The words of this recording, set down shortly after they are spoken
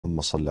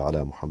اللهم صل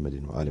على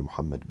محمد وآل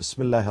محمد.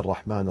 بسم الله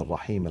الرحمن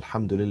الرحيم.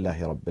 الحمد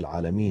لله رب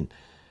العالمين،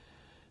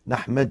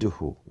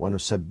 نحمده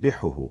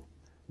ونسبحه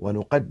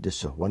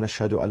ونقدسه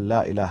ونشهد أن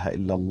لا إله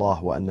إلا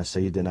الله وأن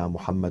سيدنا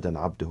محمدا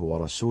عبده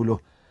ورسوله.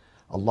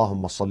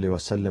 اللهم صل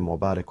وسلم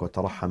وبارك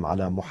وترحم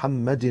على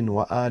محمد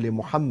وآل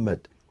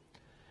محمد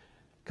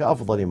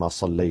كأفضل ما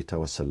صليت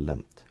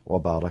وسلمت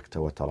وباركت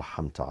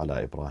وترحمت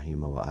على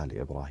إبراهيم وآل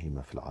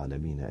إبراهيم في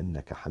العالمين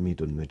إنك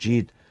حميد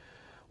مجيد.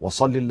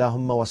 وصل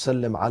اللهم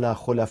وسلم على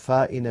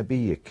خلفاء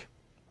نبيك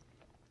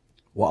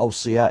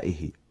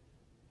وأوصيائه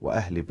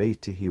وأهل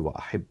بيته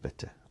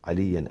وأحبته،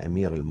 علي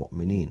أمير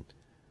المؤمنين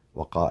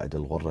وقائد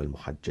الغر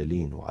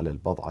المحجلين، وعلى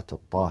البضعة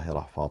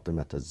الطاهرة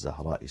فاطمة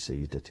الزهراء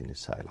سيدة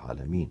نساء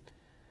العالمين،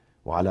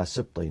 وعلى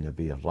سبطي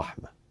نبي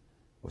الرحمة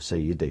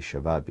وسيدي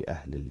شباب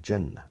أهل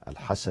الجنة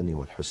الحسن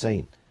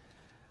والحسين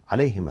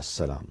عليهما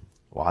السلام،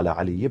 وعلى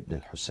علي بن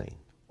الحسين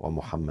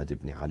ومحمد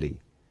بن علي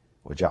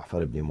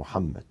وجعفر بن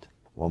محمد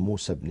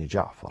وموسى بن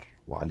جعفر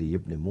وعلي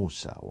بن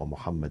موسى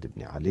ومحمد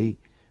بن علي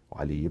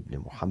وعلي بن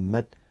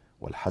محمد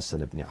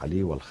والحسن بن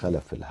علي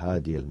والخلف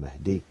الهادي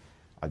المهدي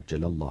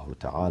عجل الله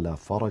تعالى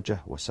فرجه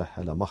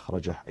وسهل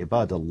مخرجه.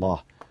 عباد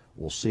الله،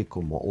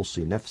 أوصيكم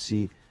وأوصي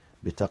نفسي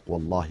بتقوى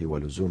الله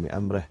ولزوم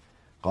أمره.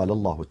 قال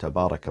الله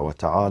تبارك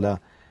وتعالى: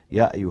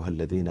 يا أيها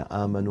الذين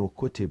آمنوا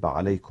كتب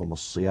عليكم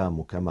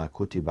الصيام كما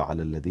كتب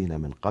على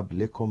الذين من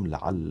قبلكم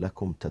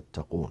لعلكم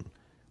تتقون.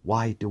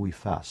 Why do we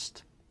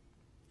fast?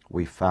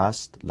 We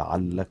fast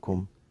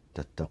لعلكم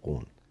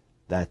تتقون,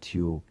 that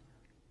you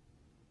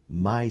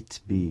might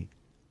be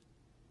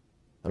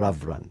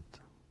reverent,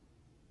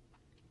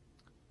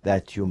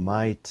 that you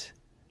might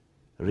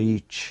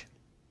reach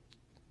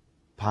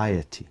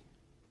piety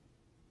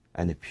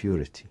and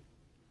purity,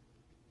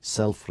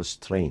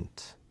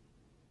 self-restraint.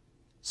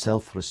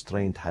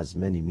 Self-restraint has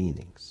many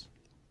meanings.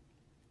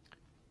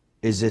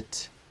 Is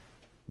it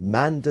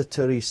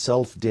mandatory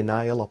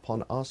self-denial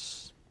upon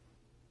us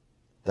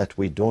that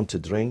we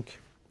don't drink,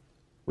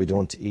 we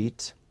don't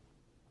eat?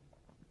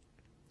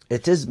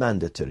 It is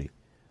mandatory,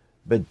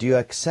 but do you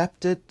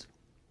accept it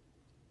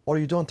or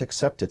you don't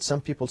accept it?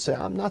 Some people say,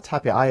 I'm not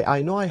happy.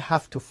 I know I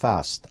have to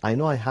fast. I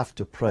know I have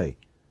to pray,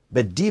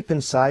 but deep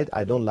inside,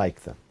 I don't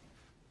like them.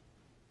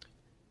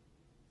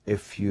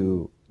 If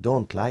you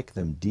don't like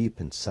them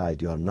deep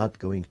inside, you are not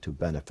going to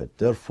benefit.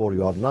 Therefore,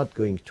 you are not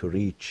going to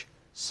reach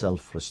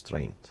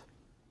self-restraint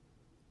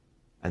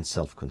and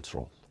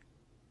self-control.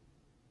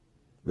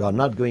 You are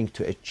not going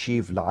to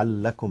achieve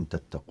لَعَلَّكُمْ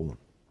تَتَّقُونَ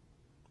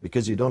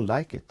because you don't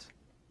like it.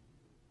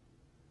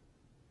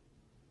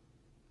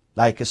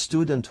 Like a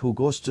student who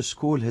goes to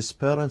school, his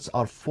parents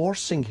are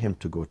forcing him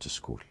to go to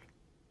school.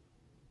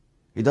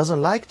 He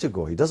doesn't like to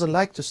go. He doesn't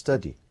like to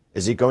study.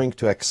 Is he going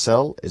to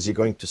excel? Is he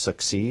going to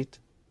succeed?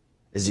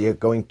 Is he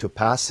going to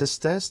pass his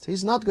test?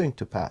 He's not going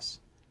to pass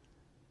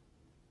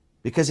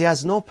because he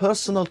has no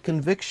personal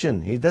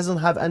conviction. He doesn't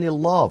have any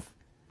love.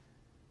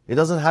 He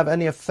doesn't have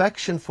any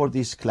affection for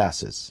these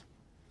classes.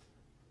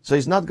 So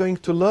he's not going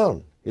to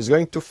learn. He's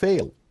going to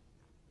fail.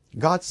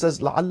 God says,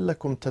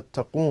 لَعَلَّكُمْ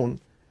تَتَّقُونَ.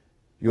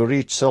 You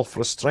reach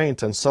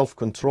self-restraint and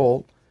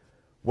self-control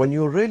when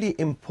you really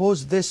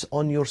impose this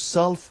on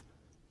yourself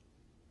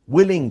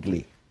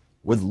willingly,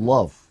 with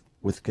love,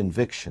 with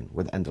conviction,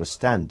 with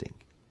understanding.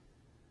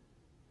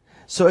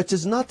 So it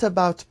is not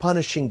about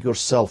punishing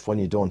yourself when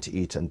you don't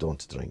eat and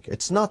don't drink.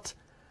 It's not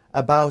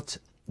about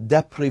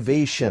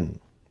deprivation.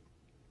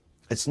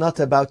 It's not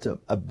about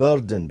a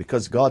burden,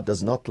 because God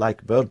does not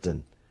like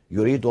burden.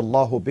 يُرِيدُ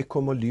اللَّهُ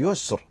بِكُمُ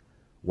الْيُسْرَ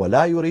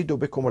وَلَا يُرِيدُ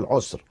بِكُمُ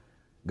الْعُسْرَ.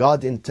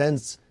 God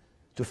intends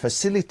to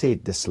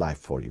facilitate this life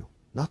for you,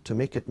 not to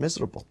make it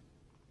miserable.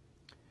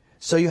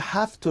 So you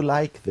have to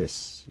like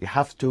this. You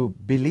have to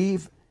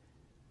believe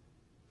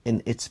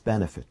in its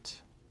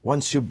benefit.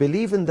 Once you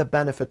believe in the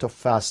benefit of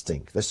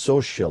fasting, the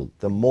social,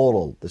 the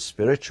moral, the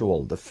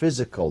spiritual, the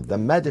physical, the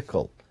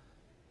medical,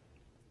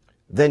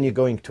 then you're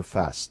going to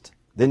fast.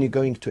 Then you're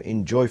going to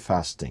enjoy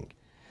fasting.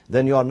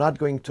 Then you are not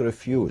going to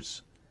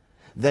refuse.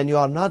 Then you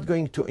are not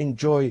going to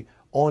enjoy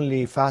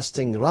only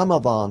fasting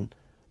Ramadan,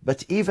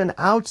 but even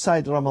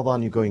outside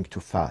Ramadan you're going to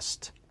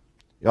fast.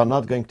 You are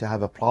not going to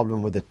have a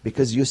problem with it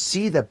because you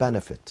see the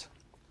benefit.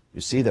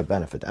 You see the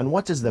benefit. And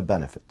what is the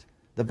benefit?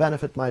 The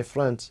benefit, my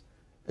friends,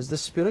 is the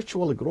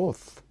spiritual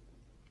growth,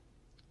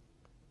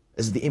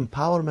 is the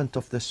empowerment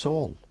of the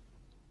soul.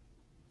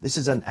 This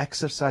is an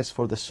exercise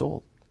for the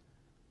soul.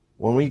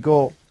 When we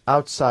go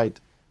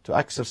outside to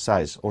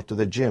exercise or to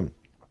the gym,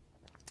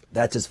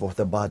 that is for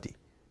the body.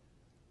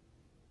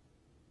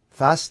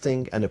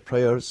 Fasting and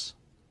prayers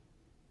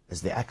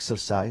is the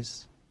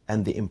exercise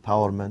and the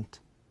empowerment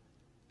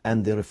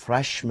and the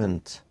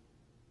refreshment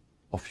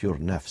of your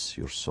nafs,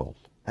 your soul.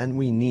 And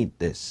we need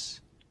this.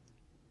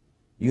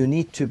 You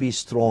need to be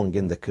strong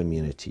in the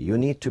community. You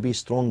need to be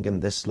strong in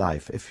this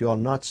life. If you are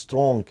not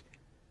strong,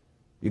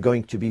 you're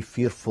going to be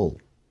fearful.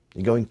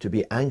 You're going to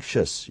be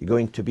anxious. You're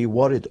going to be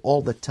worried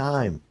all the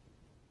time.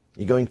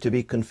 You're going to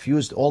be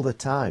confused all the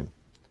time.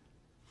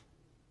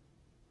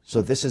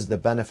 So this is the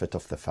benefit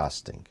of the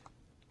fasting.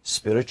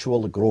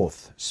 spiritual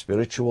growth,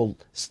 spiritual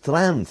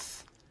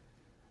strength,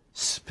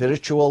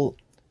 spiritual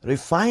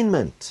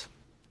refinement.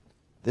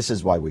 This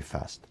is why we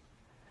fast.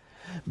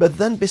 But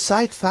then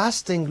beside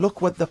fasting,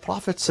 look what the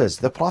Prophet says.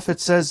 The Prophet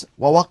says,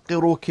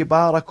 وَوَقِّرُوا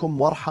كِبَارَكُمْ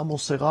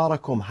وَارْحَمُوا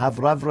صِغَارَكُمْ. Have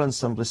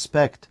reverence and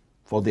respect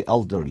for the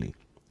elderly,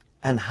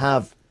 and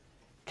have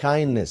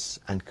kindness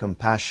and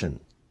compassion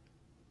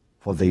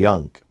for the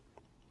young.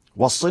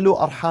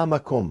 وَصِلُوا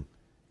أَرْحَامَكُمْ.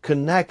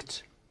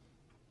 Connect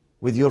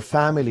with your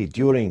family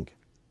during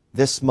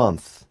this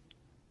month.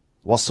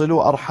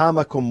 وَصِلُوا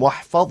أَرْحَامَكُمْ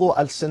وَاحْفَظُوا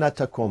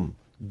أَلْسِنَتَكُمْ.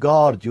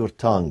 Guard your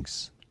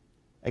tongues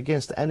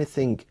against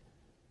anything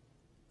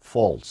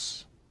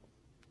false,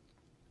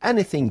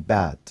 anything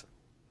bad.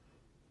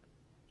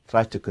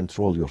 Try to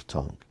control your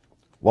tongue.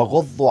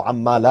 وَغُضُّوا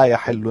عَمَّا لَا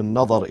يَحِلُّ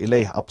النَّظَرْ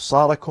إِلَيْهِ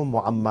أَبْصَارَكُمْ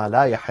وَعَمَّا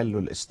لَا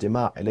يَحِلُّ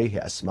الْإِسْتِمَاعِ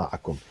إِلَيْهِ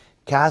أَسْمَاعَكُمْ.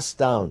 Cast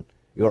down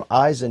your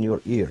eyes and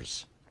your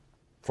ears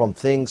from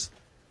things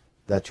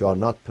that you are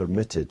not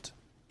permitted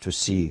to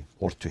see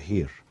or to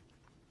hear.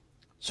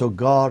 So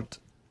guard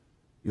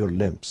your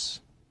limbs,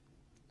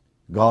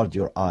 guard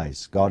your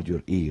eyes, guard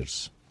your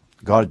ears,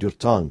 guard your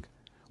tongue.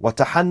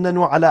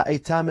 وَتَحَنَّنُوا عَلَىٰ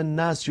أَيْتَامِ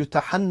النَّاسِ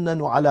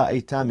يُتَحَنَّنُ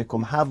عَلَىٰ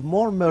أَيْتَامِكُمْ. Have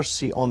more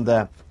mercy on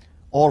the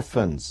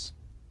orphans.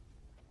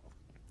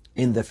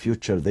 In the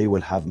future they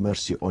will have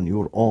mercy on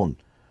your own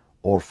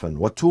orphan.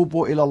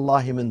 وَتُوبُوا إِلَى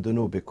اللَّهِ مِن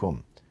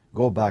ذُنُوبِكُمْ.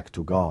 Go back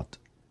to God.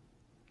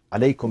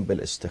 عليكم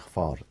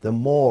بالاستغفار. The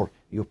more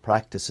you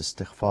practice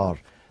istighfar,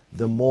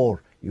 the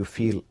more you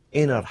feel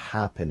inner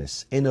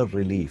happiness, inner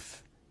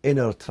relief,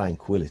 inner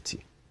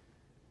tranquility.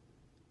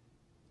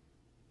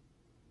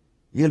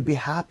 You'll be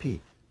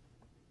happy.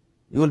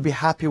 You will be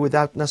happy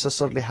without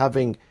necessarily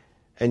having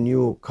a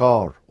new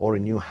car or a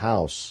new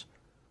house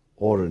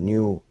or a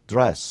new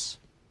dress.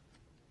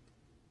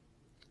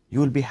 You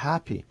will be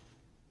happy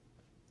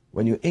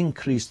when you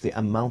increase the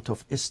amount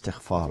of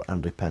istighfar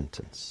and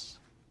repentance.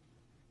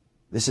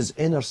 This is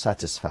inner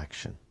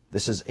satisfaction.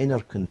 This is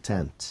inner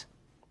content.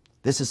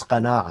 This is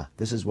qana'ah.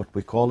 This is what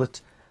we call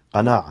it,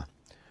 qana'ah.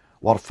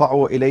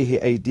 وَارْفَعُوا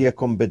إِلَيْهِ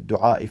أَيْدِيَكُمْ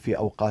بِالدُّعَاءِ فِي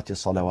أَوْقَاتِ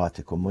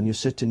صَلَوَاتِكُمْ. When you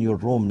sit in your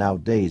room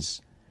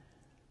nowadays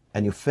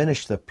and you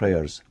finish the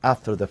prayers,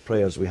 after the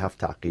prayers we have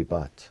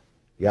ta'qibat.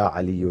 يا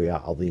علي يا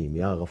عظيم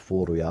يا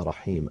غفور يا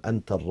رحيم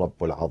أنت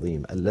الرب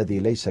العظيم الذي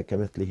ليس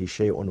كمثله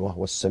شيء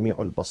وهو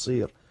السميع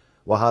البصير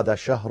وهذا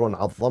شهر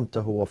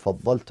عظمته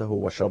وفضلته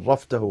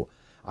وشرفته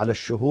على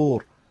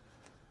الشهور.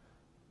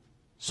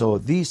 So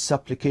these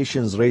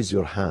supplications, raise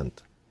your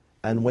hand,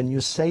 and when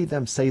you say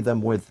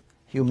them with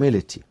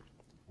humility,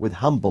 with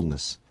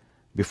humbleness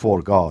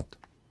before God.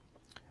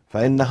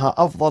 فإنها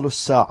أفضل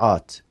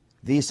الساعات.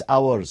 These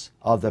hours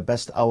are the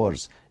best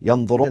hours.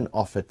 ينظرون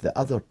of it. The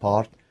other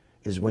part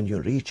is when you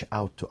reach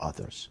out to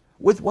others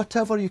with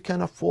whatever you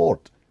can afford.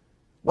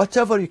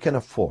 Whatever you can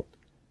afford.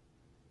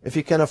 If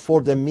you can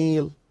afford a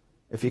meal,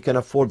 if you can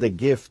afford a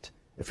gift,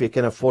 if you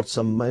can afford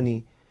some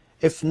money.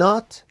 If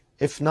not,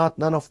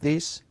 none of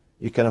these,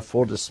 you can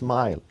afford a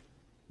smile.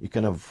 You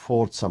can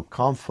afford some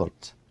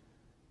comfort,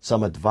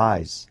 some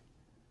advice.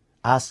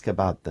 Ask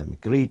about them,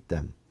 greet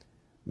them.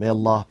 May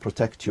Allah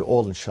protect you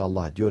all,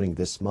 inshallah, during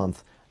this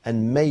month.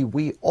 And may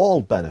we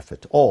all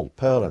benefit, all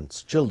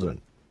parents,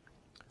 children,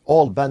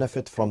 all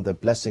benefit from the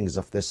blessings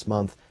of this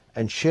month,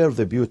 and share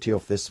the beauty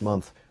of this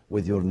month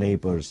with your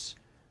neighbors,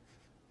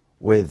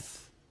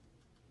 with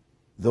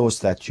those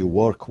that you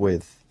work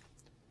with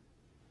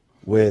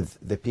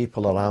the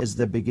people around. Is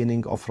the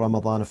beginning of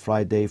Ramadan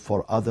Friday,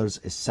 for others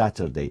is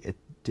Saturday. It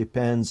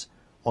depends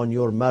on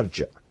your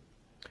marja.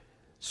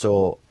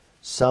 So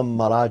some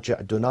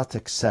maraja do not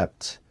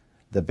accept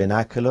the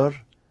binocular.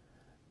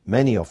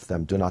 Many of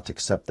them do not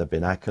accept the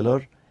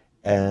binocular,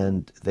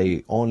 and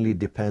they only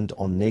depend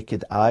on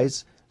naked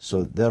eyes.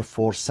 So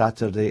therefore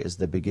Saturday is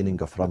the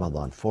beginning of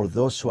Ramadan. For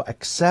those who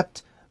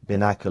accept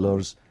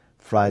binoculars,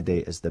 Friday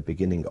is the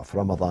beginning of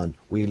Ramadan.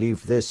 We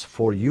leave this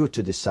for you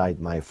to decide,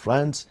 my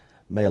friends.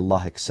 May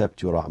Allah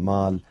accept your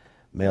a'mal.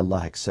 May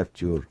Allah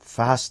accept your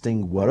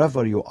fasting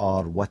wherever you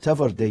are,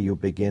 whatever day you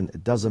begin.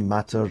 It doesn't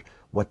matter.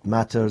 What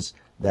matters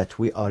that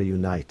we are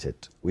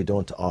united. We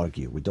don't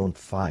argue. We don't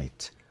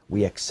fight.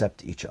 We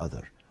accept each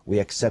other. We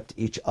accept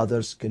each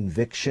other's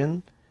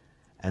conviction,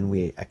 and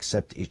we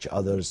accept each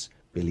other's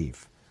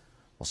belief.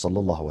 وصلى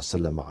الله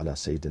وسلم على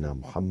سيدنا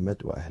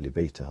محمد وأهل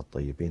بيته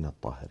الطيبين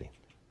الطاهرين.